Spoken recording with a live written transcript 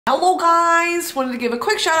Hello guys! Wanted to give a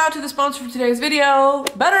quick shout out to the sponsor for today's video,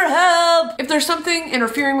 BetterHelp! If there's something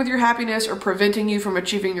interfering with your happiness or preventing you from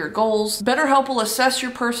achieving your goals, BetterHelp will assess your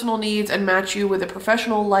personal needs and match you with a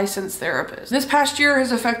professional licensed therapist. This past year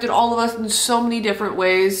has affected all of us in so many different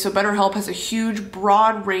ways, so BetterHelp has a huge,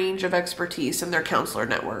 broad range of expertise in their counselor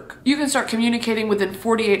network. You can start communicating within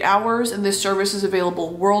 48 hours, and this service is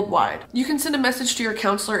available worldwide. You can send a message to your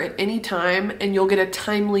counselor at any time, and you'll get a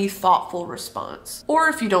timely, thoughtful response. Or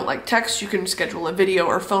if you don't like text, you can schedule a video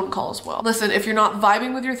or phone call as well. Listen, if you're not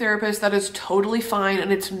vibing with your therapist, that is totally fine and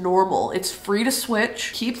it's normal. It's free to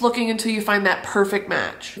switch. Keep looking until you find that perfect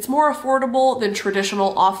match. It's more affordable than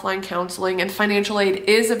traditional offline counseling, and financial aid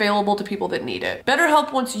is available to people that need it.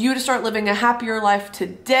 BetterHelp wants you to start living a happier life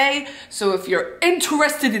today, so if you're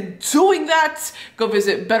interested in doing that, go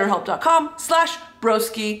visit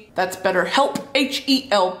betterhelp.com/broski. That's BetterHelp,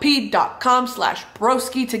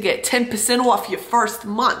 HELP.com/broski to get 10% off your first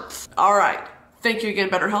month. All right, thank you again,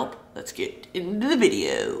 BetterHelp. Let's get into the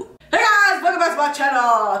video. Hey guys, welcome back to my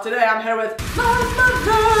channel. Today I'm here with my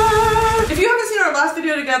mother. If you haven't seen our last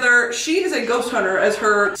video together, she is a ghost hunter as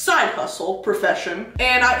her side hustle profession.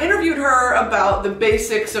 And I interviewed her about the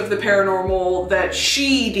basics of the paranormal that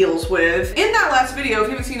she deals with. In that last video, if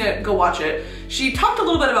you haven't seen it, go watch it. She talked a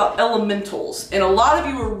little bit about elementals, and a lot of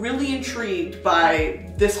you were really intrigued by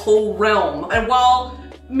this whole realm. And while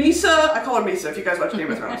Meesa, I call her Meesa if you guys watch Game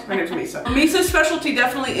of Thrones. Her name's Meesa. Meesa's specialty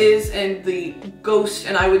definitely is in the ghost,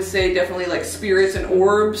 and I would say definitely like spirits and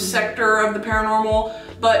orbs sector of the paranormal.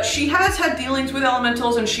 But she has had dealings with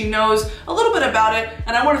elementals and she knows a little bit about it.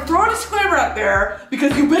 And I want to throw a disclaimer out there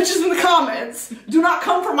because you bitches in the comments do not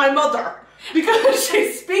come for my mother because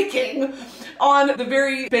she's speaking on the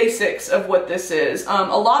very basics of what this is. A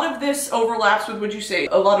lot of this overlaps with, would you say,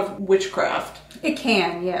 a lot of witchcraft. It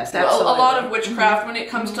can, yes, absolutely. A lot of witchcraft when it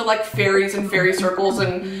comes to like fairies and fairy circles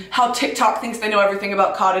and how TikTok thinks they know everything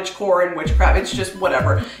about cottagecore and witchcraft. It's just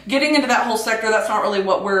whatever. Getting into that whole sector, that's not really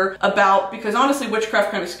what we're about, because honestly, witchcraft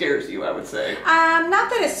kind of scares you, I would say. Not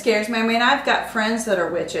that it scares me. I mean, I've got friends that are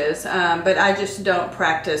witches, but I just don't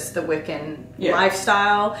practice the Wiccan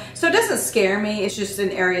lifestyle. So it doesn't scare me. It's just an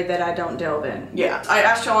area that I don't delve in. Yeah. I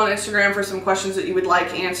asked y'all on Instagram for some questions that you would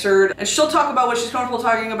like answered, and she'll talk about what she's comfortable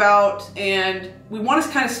talking about, and we want to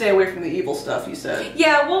kind of stay away from the evil stuff, you said.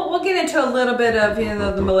 Yeah, we'll get into a little bit of, you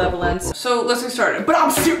know, the malevolence. So let's get started. But I'm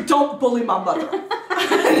serious, don't bully my mother.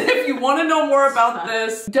 If you want to know more about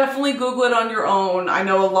this, definitely Google it on your own. I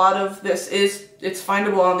know a lot of this it's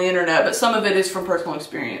findable on the internet, but some of it is from personal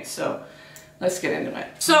experience. So let's get into it.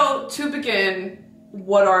 So to begin,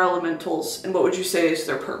 what are elementals and what would you say is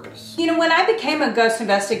their purpose? You know, when I became a ghost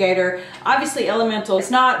investigator, obviously elemental is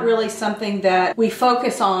not really something that we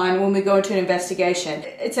focus on when we go into an investigation.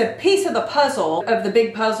 It's a piece of the puzzle, of the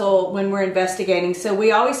big puzzle when we're investigating. So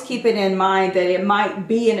we always keep it in mind that it might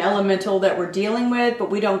be an elemental that we're dealing with, but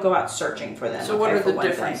we don't go out searching for them. So what are the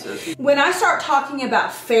differences? When I start talking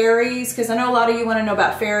about fairies, because I know a lot of you want to know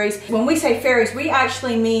about fairies, when we say fairies, we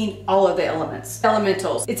actually mean all of the elements.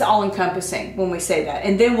 Elementals. It's all encompassing when we say that.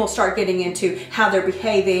 And then we'll start getting into how they're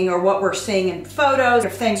behaving or what we're seeing in photos,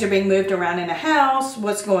 if things are being moved around in a house,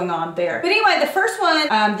 what's going on there. But anyway, the first one,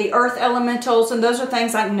 the earth elementals, and those are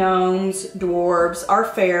things like gnomes, dwarves, our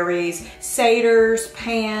fairies, satyrs,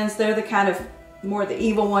 pans, they're the kind of more the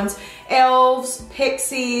evil ones, elves,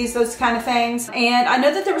 pixies, those kind of things. And I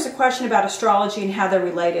know that there was a question about astrology and how they're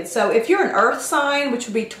related. So if you're an earth sign, which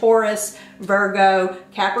would be Taurus, Virgo,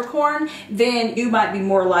 Capricorn, then you might be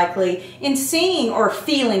more likely in seeing or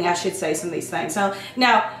feeling, I should say, some of these things. So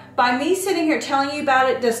now, by me sitting here telling you about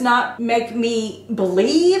it does not make me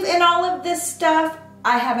believe in all of this stuff.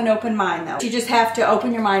 I have an open mind though. You just have to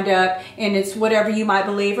open your mind up, and it's whatever you might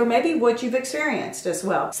believe or maybe what you've experienced as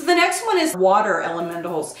well. So the next one is water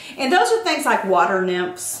elementals. And those are things like water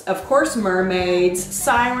nymphs, of course mermaids,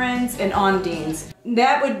 sirens, and ondines.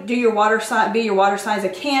 That would do your water sign, be your water signs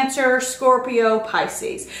of Cancer, Scorpio,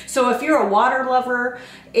 Pisces. So if you're a water lover,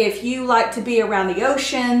 if you like to be around the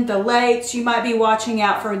ocean, the lakes, you might be watching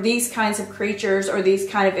out for these kinds of creatures or these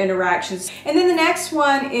kind of interactions. And then the next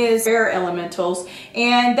one is air elementals.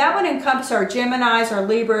 And that would encompass our Geminis, our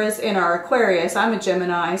Libras, and our Aquarius. I'm a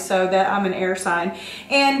Gemini, so that I'm an air sign.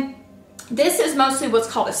 And this is mostly what's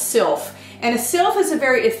called a sylph. And a sylph is a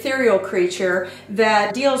very ethereal creature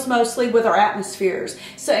that deals mostly with our atmospheres.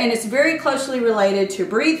 So, and it's very closely related to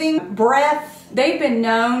breathing, breath. They've been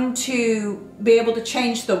known to be able to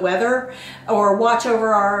change the weather or watch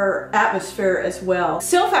over our atmosphere as well.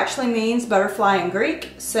 Sylph actually means butterfly in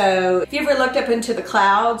Greek. So if you ever looked up into the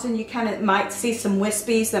clouds and you kind of might see some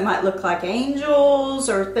wispies that might look like angels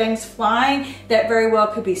or things flying, that very well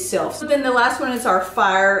could be Sylph. So then the last one is our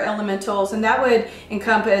fire elementals, and that would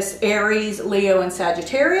encompass Aries, Leo, and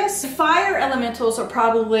Sagittarius. Fire elementals are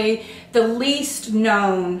probably the least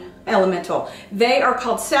known elemental. They are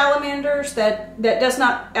called salamanders. That does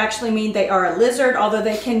not actually mean they are a lizard, although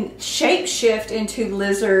they can shape shift into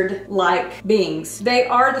lizard-like beings. They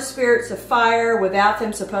are the spirits of fire. Without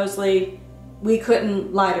them, supposedly, we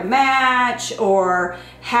couldn't light a match or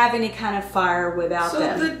have any kind of fire without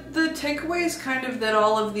them. So the takeaway is kind of that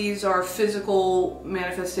all of these are physical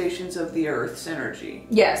manifestations of the Earth's energy.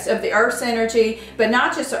 Yes, of the Earth's energy, but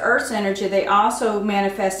not just the Earth's energy, they also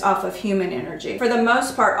manifest off of human energy. For the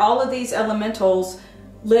most part, all of these elementals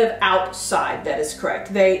live outside, that is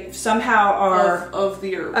correct. They somehow are... Of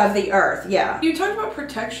the Earth. Of the Earth, yeah. You talked about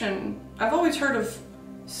protection. I've always heard of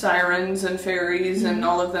sirens and fairies and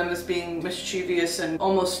all of them as being mischievous and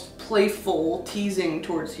almost playful, teasing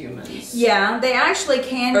towards humans. Yeah, they actually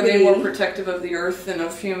can be. Are they more protective of the earth than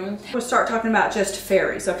of humans? We'll start talking about just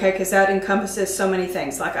fairies, okay? Because that encompasses so many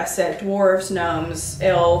things. Like I said, dwarves, gnomes,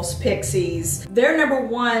 elves, pixies. Their number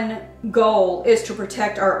one goal is to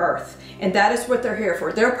protect our earth. And that is what they're here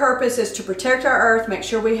for. Their purpose is to protect our earth, make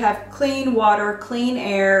sure we have clean water, clean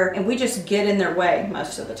air, and we just get in their way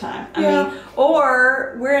most of the time. I mean,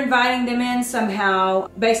 or we're inviting them in somehow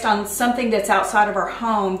based on something that's outside of our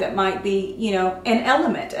home that might be, you know, an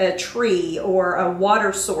element, a tree or a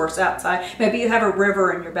water source outside. Maybe you have a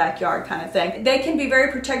river in your backyard kind of thing. They can be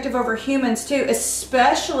very protective over humans too,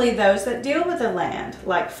 especially those that deal with the land,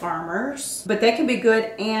 like farmers. But they can be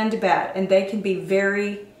good and bad, and they can be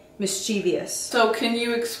very mischievous. So can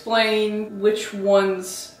you explain which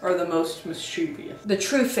ones are the most mischievous? The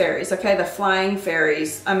true fairies, okay, the flying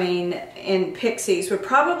fairies, I mean, and pixies would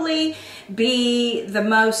probably be the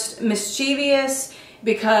most mischievous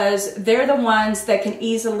because they're the ones that can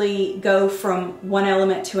easily go from one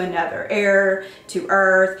element to another, air to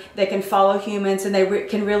earth. They can follow humans, and they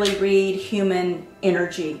can really read human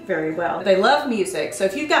energy very well. They love music, so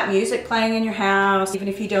if you've got music playing in your house, even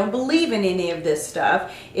if you don't believe in any of this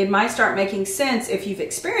stuff, it might start making sense if you've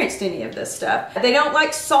experienced any of this stuff. They don't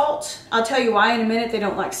like salt. I'll tell you why in a minute. They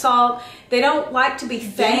don't like salt. They don't like to be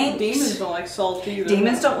thanked. Demons don't like salt either.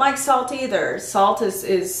 Demons don't like salt either. Salt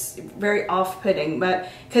is very off-putting, but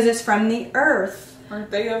because it's from the earth. Aren't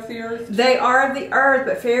they of the earth? They are of the earth,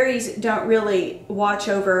 but fairies don't really watch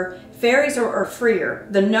over. Fairies are freer.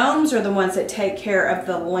 The gnomes are the ones that take care of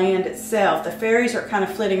the land itself. The fairies are kind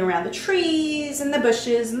of flitting around the trees and the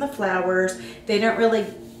bushes and the flowers. They don't really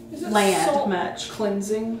land much.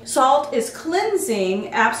 Cleansing? Salt is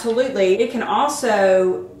cleansing, absolutely. It can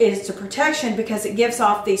also, it's a protection because it gives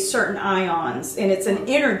off these certain ions, and it's an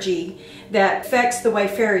energy that affects the way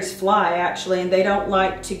fairies fly, actually, and they don't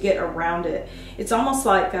like to get around it. It's almost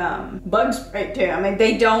like bug spray too. I mean,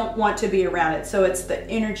 they don't want to be around it, so it's the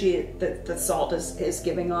energy that the salt is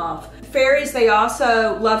giving off. Fairies, they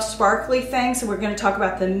also love sparkly things, so we're going to talk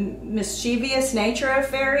about the mischievous nature of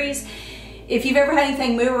fairies. If you've ever had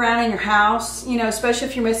anything move around in your house, you know, especially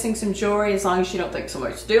if you're missing some jewelry, as long as you don't think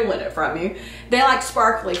somebody's stealing it from you, they like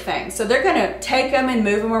sparkly things. So they're going to take them and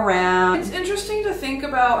move them around. It's interesting to think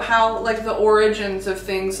about how, like, the origins of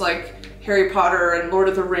things like Harry Potter and Lord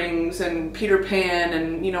of the Rings and Peter Pan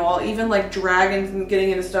and, you know, all, even like dragons and getting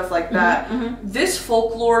into stuff like that. This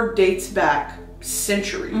folklore dates back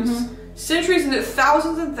centuries. Centuries and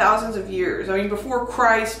thousands of years. I mean, before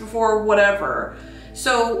Christ, before whatever.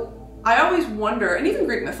 So I always wonder, and even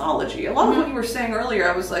Greek mythology, a lot of what you were saying earlier,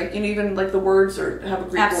 I was like, you know, even like the words have a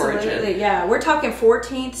Greek origin. Absolutely, yeah. We're talking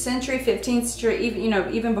 14th century, 15th century, even, you know,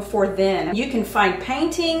 even before then. You can find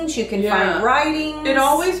paintings, you can find writings. It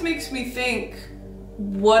always makes me think,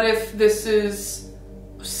 what if this is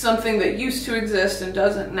something that used to exist and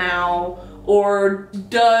doesn't now, or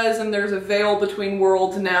does and there's a veil between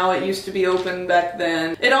worlds now, it used to be open back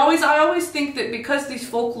then. I always think that because these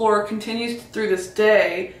folklore continues through this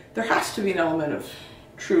day, there has to be an element of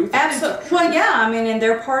truth. Absolutely. Well, yeah, I mean, and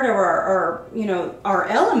they're part of our you know, our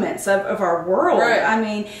elements of our world. Right. I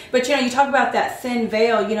mean, but you know, you talk about that thin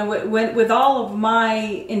veil, you know, with all of my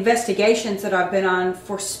investigations that I've been on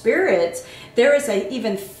for spirits, there is a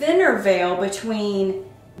even thinner veil between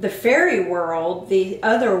the fairy world, the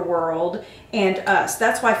other world, and us.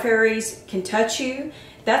 That's why fairies can touch you.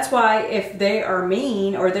 That's why if they are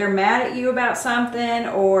mean or they're mad at you about something,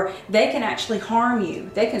 or they can actually harm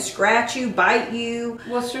you. They can scratch you, bite you.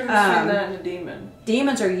 What's the difference between that and a demon?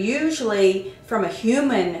 Demons are usually from a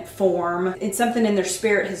human form, and something in their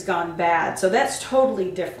spirit has gone bad. So that's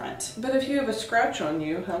totally different. But if you have a scratch on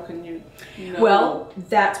you, how can you know? Well,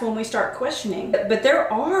 that's when we start questioning. But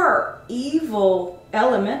there are evil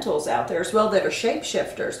elementals out there as well that are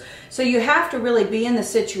shapeshifters. So you have to really be in the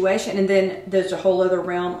situation, and then there's a whole other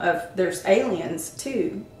realm of, there's aliens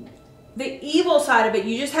too. The evil side of it,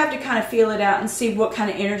 you just have to kind of feel it out and see what kind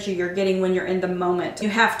of energy you're getting when you're in the moment. You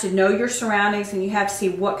have to know your surroundings, and you have to see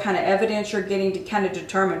what kind of evidence you're getting to kind of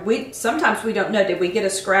determine. Sometimes we don't know. Did we get a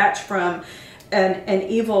scratch from an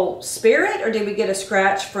evil spirit, or did we get a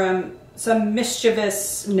scratch from some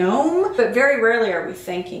mischievous gnome? But very rarely are we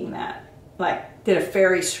thinking that. Like, did a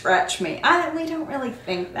fairy scratch me? We don't really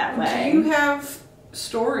think that way. Do you have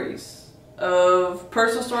stories of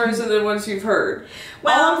personal stories and the ones you've heard?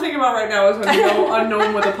 Well, all I'm thinking about right now is when you go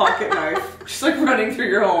unknown with a pocket knife, just like running through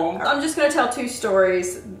your home. I'm just going to tell two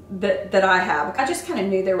stories that I have. I just kind of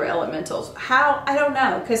knew they were elementals. How? I don't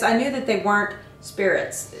know, because I knew that they weren't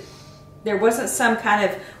spirits. There wasn't some kind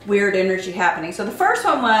of weird energy happening. So the first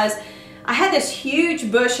one was, I had this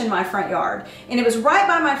huge bush in my front yard, and it was right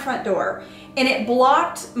by my front door, and it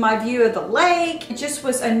blocked my view of the lake. It just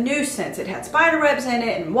was a nuisance. It had spider webs in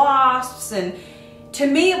it and wasps, and to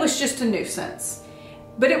me it was just a nuisance.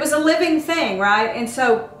 But it was a living thing, right? And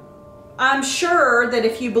so I'm sure that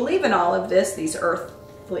if you believe in all of this, these earthly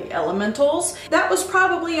elementals, that was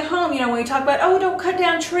probably a home. You know, when we talk about, oh, don't cut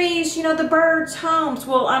down trees, you know, the birds' homes.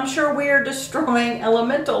 Well, I'm sure we're destroying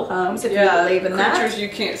elemental homes, if you believe in that. Creatures you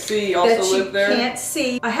can't see also live there. Can't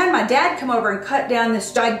see. I had my dad come over and cut down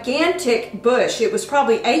this gigantic bush. It was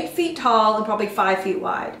probably 8 feet tall and probably 5 feet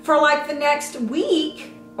wide. For like the next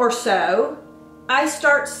week or so, I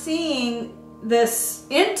start seeing this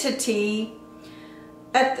entity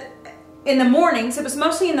in the mornings. It was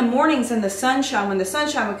mostly in the mornings in the sunshine, when the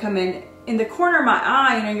sunshine would come in the corner of my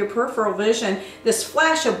eye, you know, your peripheral vision, this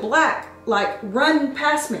flash of black, like, run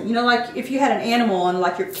past me. You know, like if you had an animal and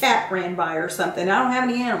like your cat ran by or something. I don't have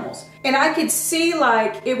any animals. And I could see,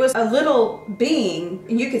 like, it was a little being,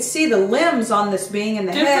 and you could see the limbs on this being in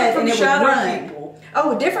the head, and it would run. People.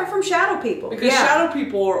 Oh, different from shadow people. Because shadow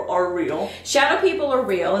people are real. Shadow people are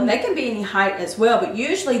real, and they can be any height as well, but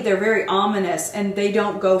usually they're very ominous and they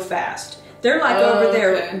don't go fast. They're like over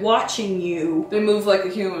there watching you. They move like a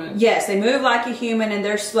human. Yes, they move like a human, and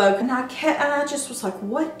they're slow. And I just was like,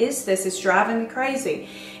 what is this? It's driving me crazy.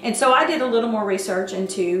 And so I did a little more research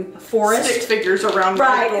into forest. Stick figures around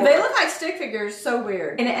my door. They look like stick figures, so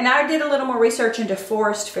weird. And I did a little more research into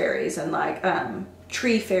forest fairies and like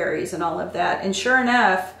tree fairies and all of that. And sure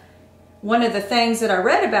enough, one of the things that I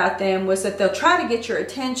read about them was that they'll try to get your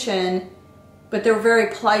attention, but they're very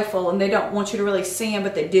playful, and they don't want you to really see them,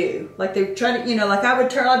 but they do. Like they try to, you know, like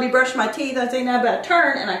I'd be brushing my teeth, I'd say now about to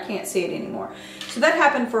turn, and I can't see it anymore. So that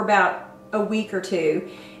happened for about a week or two,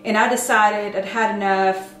 and I decided I'd had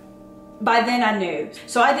enough. By then I knew.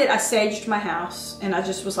 So I saged my house, and I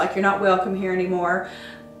just was like, you're not welcome here anymore.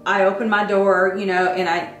 I opened my door, you know, and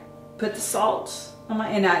I put the salt on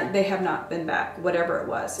they have not been back, whatever it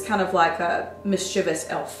was. Kind of like a mischievous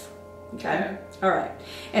elf. Okay. All right.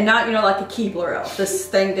 And not, you know, like a Keebler elf. This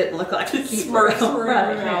thing didn't look like a Keebler elf.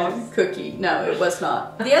 Right. Cookie. No, it was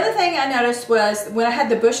not. The other thing I noticed was when I had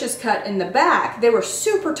the bushes cut in the back, they were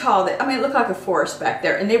super tall. I mean, it looked like a forest back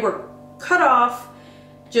there, and they were cut off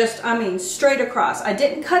just, I mean, straight across. I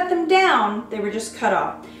didn't cut them down. They were just cut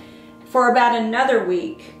off. For about another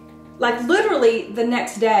week, like literally the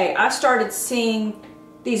next day, I started seeing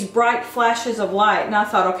these bright flashes of light, and I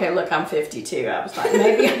thought, okay, look, I'm 52. I was like,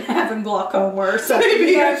 maybe I'm having glaucoma or something.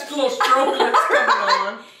 Maybe it's a little stroke that's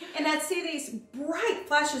coming on. And I'd see these bright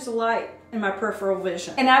flashes of light in my peripheral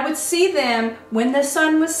vision. And I would see them when the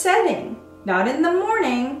sun was setting, not in the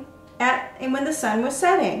morning, and when the sun was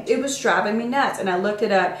setting. It was driving me nuts, and I looked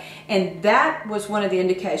it up, and that was one of the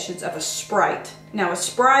indications of a sprite. Now, a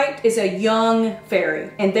sprite is a young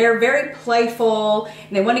fairy, and they're very playful,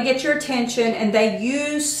 and they want to get your attention, and they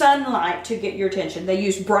use sunlight to get your attention. They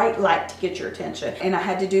use bright light to get your attention. And I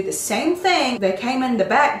had to do the same thing. They came in the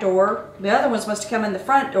back door. The other ones must have come in the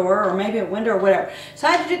front door, or maybe a window or whatever. So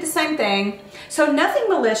I had to do the same thing. So nothing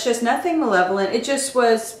malicious, nothing malevolent. It just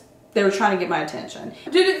was, they were trying to get my attention.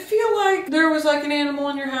 Did it feel like there was like an animal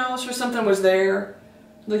in your house or something was there?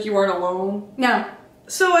 Like you weren't alone? No.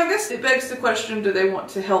 So I guess it begs the question, do they want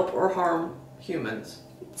to help or harm humans?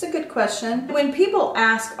 It's a good question. When people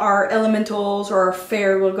ask are elementals or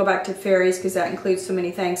we'll go back to fairies because that includes so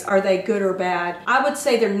many things, are they good or bad? I would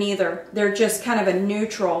say they're neither. They're just kind of a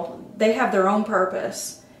neutral. They have their own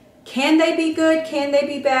purpose. Can they be good? Can they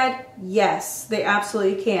be bad? Yes, they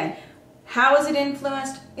absolutely can. How is it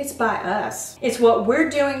influenced? It's by us. It's what we're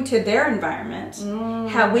doing to their environment.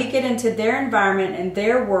 How we get into their environment and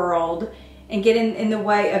their world and get in the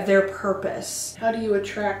way of their purpose. How do you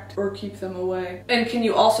attract or keep them away? And can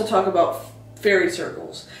you also talk about fairy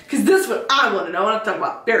circles? Because this is what I want to know. I want to talk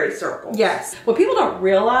about fairy circles. Yes. What people don't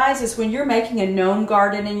realize is when you're making a gnome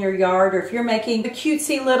garden in your yard, or if you're making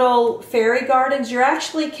cutesy little fairy gardens, you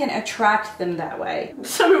actually can attract them that way.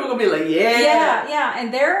 Some people are going to be like, yeah. Yeah.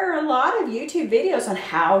 And there are a lot of YouTube videos on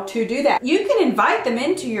how to do that. You can invite them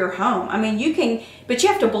into your home. I mean, you can, but you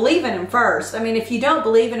have to believe in them first. I mean, if you don't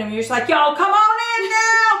believe in them, you're just like, y'all, come on in now.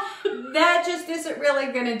 That just isn't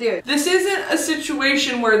really going to do it. This isn't a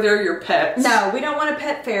situation where they're your pets. No, we don't want a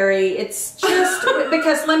pet fairy. It's just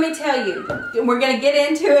because let me tell you, we're going to get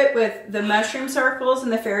into it with the mushroom circles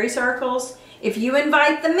and the fairy circles. If you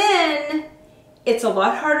invite them in, it's a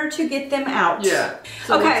lot harder to get them out. Yeah.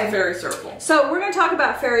 So okay. What's a fairy circle? So we're going to talk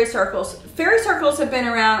about fairy circles. Fairy circles have been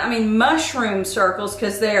around, I mean mushroom circles,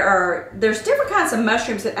 because there's different kinds of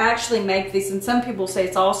mushrooms that actually make these, and some people say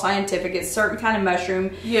it's all scientific. It's a certain kind of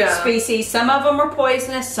mushroom species. Some of them are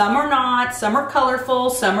poisonous, some are not, some are colorful,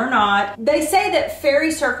 some are not. They say that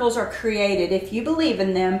fairy circles are created, if you believe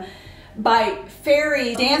in them, by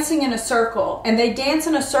fairies dancing in a circle. And they dance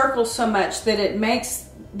in a circle so much that it makes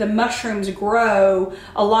the mushrooms grow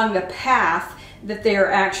along the path that they're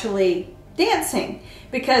actually dancing,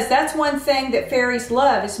 because that's one thing that fairies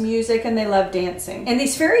love is music, and they love dancing. And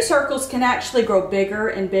these fairy circles can actually grow bigger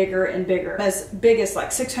and bigger and bigger, as big as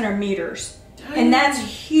like 600 meters. And that's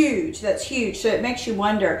huge. That's huge. So it makes you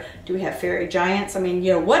wonder, do we have fairy giants? I mean,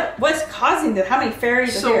 you know, what's causing how many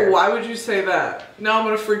fairies are there? So why would you say that? Now I'm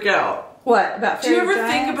going to freak out. What about fairy giants? Do you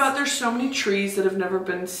ever think about there's so many trees that have never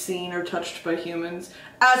been seen or touched by humans,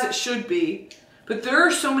 as it should be, but there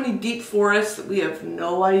are so many deep forests that we have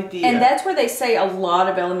no idea. And that's where they say a lot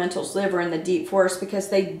of elementals live, are in the deep forest, because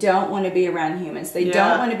they don't want to be around humans. They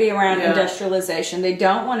don't want to be around industrialization. They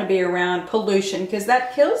don't want to be around pollution, because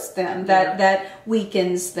that kills them. That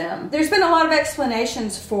weakens them. There's been a lot of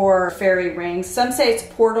explanations for fairy rings. Some say it's a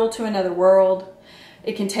portal to another world.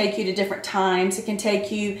 It can take you to different times. It can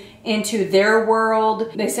take you into their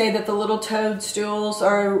world. They say that the little toadstools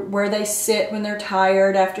are where they sit when they're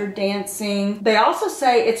tired after dancing. They also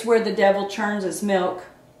say it's where the devil churns his milk.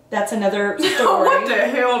 That's another story. What the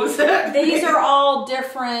hell does that mean? These are all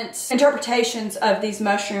different interpretations of these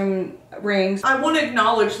mushroom rings. I want to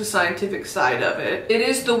acknowledge the scientific side of it. It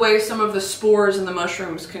is the way some of the spores in the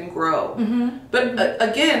mushrooms can grow. But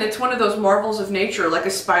again, it's one of those marvels of nature, like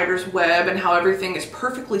a spider's web, and how everything is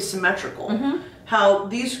perfectly symmetrical. How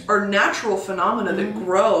these are natural phenomena that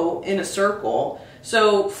grow in a circle.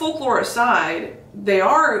 So folklore aside, they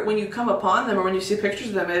are, when you come upon them or when you see pictures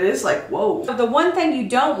of them, it is like, whoa. The one thing you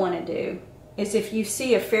don't want to do is, if you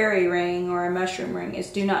see a fairy ring or a mushroom ring, is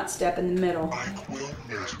do not step in the middle.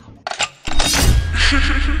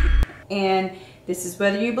 And this is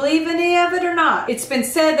whether you believe any of it or not. It's been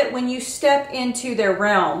said that when you step into their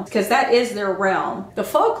realm, because that is their realm, the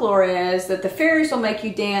folklore is that the fairies will make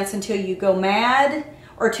you dance until you go mad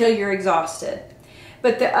or till you're exhausted.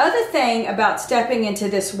 But the other thing about stepping into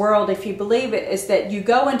this world, if you believe it, is that you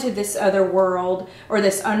go into this other world or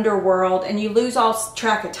this underworld and you lose all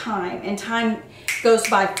track of time, and time goes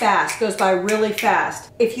by fast, goes by really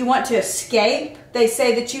fast. If you want to escape, they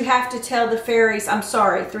say that you have to tell the fairies, I'm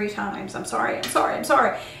sorry, 3 times. I'm sorry, I'm sorry, I'm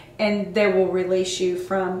sorry. And they will release you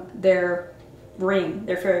from their ring,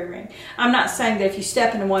 their fairy ring. I'm not saying that if you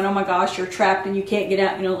step into one, oh my gosh, you're trapped and you can't get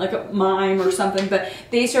out, you know, like a mime or something, but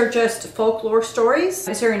these are just folklore stories.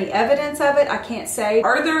 Is there any evidence of it? I can't say.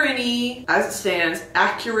 Are there any, as it stands,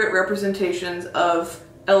 accurate representations of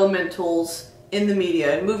elementals in the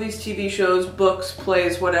media, in movies, TV shows, books,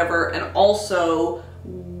 plays, whatever, and also,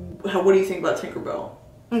 what do you think about Tinkerbell?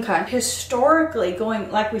 Okay. Historically,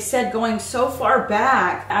 like we said, going so far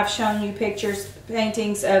back, I've shown you pictures,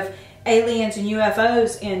 paintings of aliens and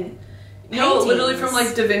UFOs in paintings. No, literally from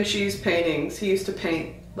like Da Vinci's paintings. He used to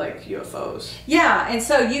paint like UFOs. Yeah, and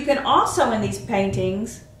so you can also in these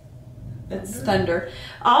paintings It's thunder.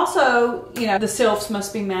 Also, you know, the sylphs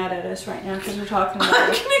must be mad at us right now because we're talking about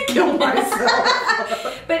I'm gonna kill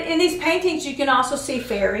myself. But in these paintings, you can also see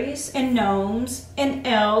fairies and gnomes and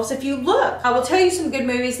elves. If you look, I will tell you some good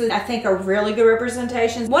movies that I think are really good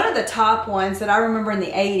representations. One of the top ones that I remember in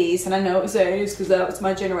the 80s, and I know it was the 80s because that was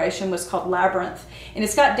my generation, was called Labyrinth. And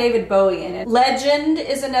it's got David Bowie in it. Legend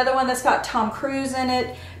is another one that's got Tom Cruise in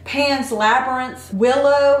it. Pan's Labyrinth.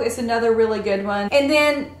 Willow is another really good one. And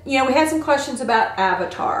then, you know, we had some questions about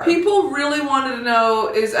Avatar. People really wanted to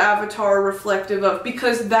know, is Avatar reflective of,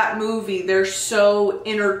 because that movie, they're so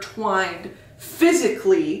intertwined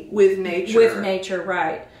physically with nature. With nature,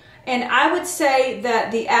 right. And I would say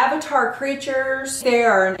that the Avatar creatures, they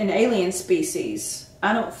are an alien species.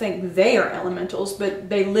 I don't think they are elementals, but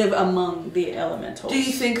they live among the elementals. Do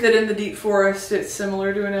you think that in the deep forest it's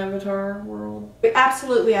similar to an Avatar world?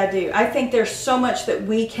 Absolutely, I do. I think there's so much that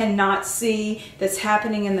we cannot see that's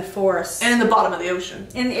happening in the forest. And in the bottom of the ocean.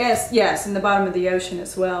 And yes, in the bottom of the ocean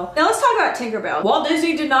as well. Now let's talk about Tinkerbell. Walt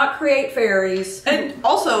Disney did not create fairies. And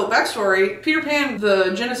also, backstory, Peter Pan,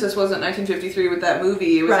 the Genesis wasn't 1953 with that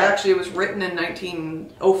movie. It was actually, it was written in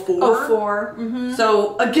 1904. 04. Mm-hmm.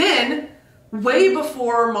 So, again, way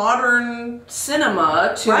before modern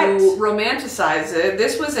cinema to romanticize it.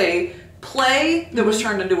 This was a play that was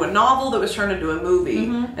turned into a novel that was turned into a movie.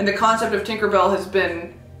 And the concept of Tinkerbell has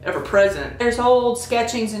been ever present. There's old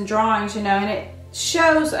sketchings and drawings, you know, and it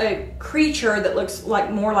shows a creature that looks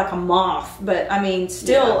like more like a moth, but I mean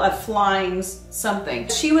still a flying something.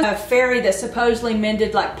 She was a fairy that supposedly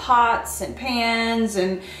mended like pots and pans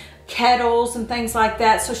and kettles and things like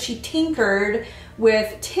that. So she tinkered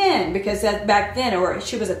with tin, because that back then, or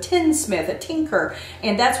she was a tinsmith, a tinker,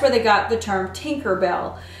 and that's where they got the term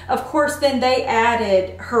Tinkerbell. Of course, then they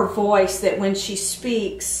added her voice, that when she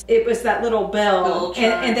speaks, it was that little bell,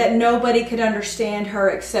 and that nobody could understand her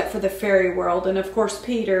except for the fairy world, and of course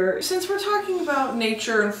Peter. Since we're talking about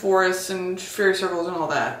nature and forests and fairy circles and all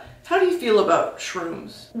that, how do you feel about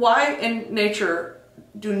shrooms? Why in nature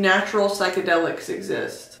do natural psychedelics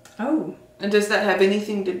exist? Oh. And does that have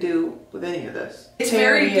anything to do with any of this? It's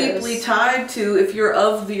There very deeply tied to, if you're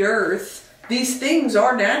of the earth, these things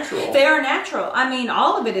are natural. They are natural. I mean,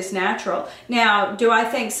 all of it is natural. Now, do I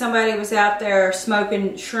think somebody was out there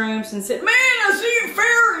smoking shrooms and said, "Man, I see a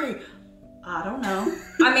fairy"? I don't know.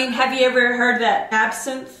 I mean, have you ever heard that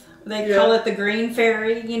absinthe? They call it the green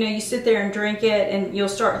fairy. You know, you sit there and drink it and you'll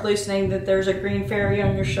start hallucinating that there's a green fairy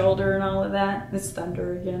on your shoulder and all of that. It's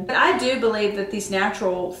thunder again. But I do believe that these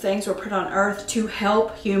natural things were put on earth to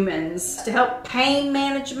help humans, to help pain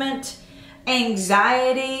management,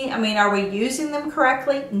 anxiety. I mean, are we using them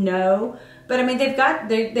correctly? No. But I mean, they've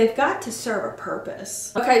got to serve a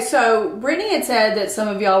purpose. Okay, so Brittany had said that some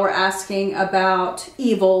of y'all were asking about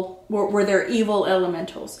evil. Were there evil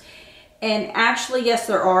elementals? And actually, yes,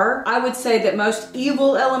 there are. I would say that most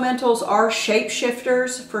evil elementals are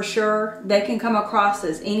shapeshifters for sure. They can come across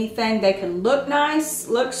as anything. They can look nice,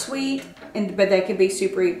 look sweet, but they can be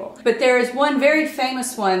super evil. But there is one very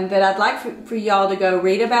famous one that I'd like for y'all to go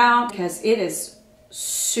read about, because it is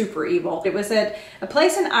super evil. It was at a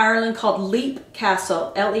place in Ireland called Leap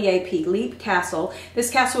Castle, L-E-A-P, Leap Castle. This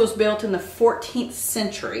castle was built in the 14th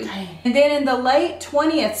century. And then in the late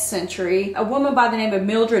 20th century, a woman by the name of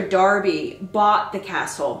Mildred Darby bought the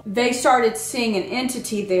castle. They started seeing an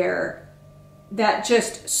entity there that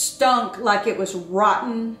just stunk like it was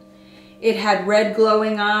rotten. It had red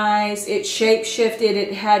glowing eyes. It shape-shifted.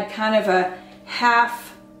 It had kind of a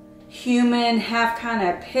half human, half kind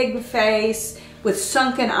of pig face with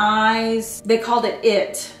sunken eyes. They called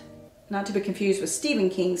it, not to be confused with Stephen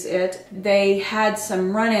King's It. They had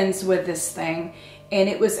some run-ins with this thing, and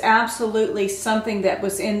it was absolutely something that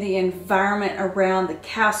was in the environment around the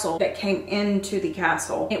castle that came into the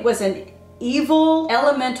castle. It was an evil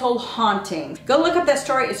elemental haunting. Go look up that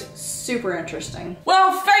story. It's super interesting.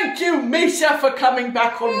 Well, thank you, Meesa, for coming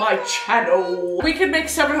back on my channel. We could make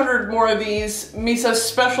 700 more of these. Meesa's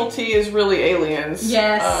specialty is really aliens.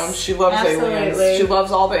 Yes. She loves aliens. She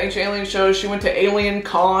loves all the ancient alien shows. She went to Alien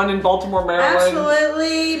Con in Baltimore, Maryland.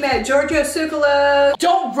 Absolutely. Met Giorgio Tsoukalos.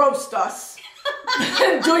 Don't roast us.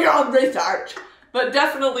 Do your own research. But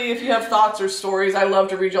definitely, if you have thoughts or stories, I love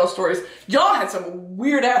to read y'all stories. Y'all had some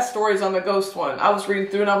weird ass stories on the ghost one. I was reading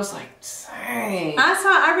through and I was like, dang.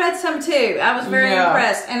 I read some too. I was very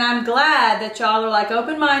impressed. And I'm glad that y'all are like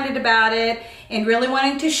open-minded about it and really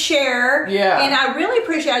wanting to share. Yeah. And I really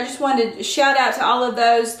appreciate, I just wanted to shout out to all of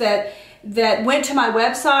those that that went to my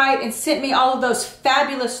website and sent me all of those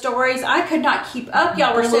fabulous stories. I could not keep up.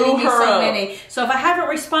 Y'all were sending me so many. So if I haven't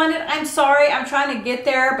responded, I'm sorry. I'm trying to get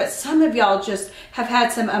there. But some of y'all just have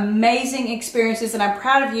had some amazing experiences, and I'm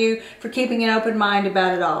proud of you for keeping an open mind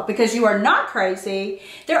about it all, because you are not crazy.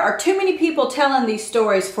 There are too many people telling these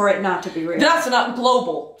stories for it not to be real. That's not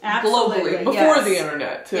global. Absolutely. Globally. Before the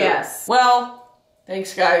internet, too. Yes. Well,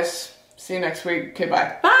 thanks, guys. See you next week. Okay,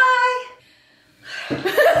 bye. Bye.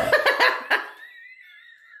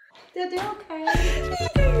 Did they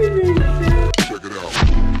okay?